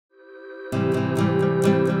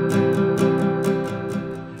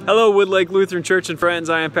Hello, Woodlake Lutheran Church and friends.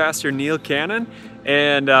 I am Pastor Neil Cannon,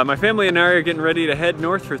 and my family and I are getting ready to head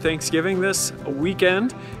north for Thanksgiving this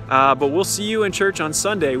weekend. But we'll see you in church on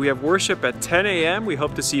Sunday. We have worship at 10 a.m. We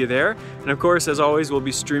hope to see you there. And of course, as always, we'll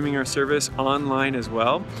be streaming our service online as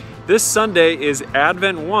well. This Sunday is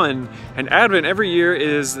Advent 1, and Advent every year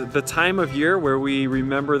is the time of year where we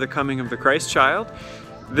remember the coming of the Christ child.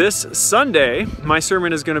 This Sunday, my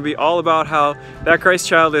sermon is going to be all about how that Christ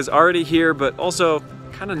child is already here, but also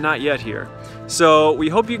kind of not yet here. So we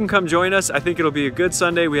hope you can come join us. I think it'll be a good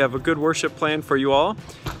Sunday. We have a good worship plan for you all.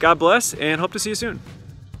 God bless, and hope to see you soon.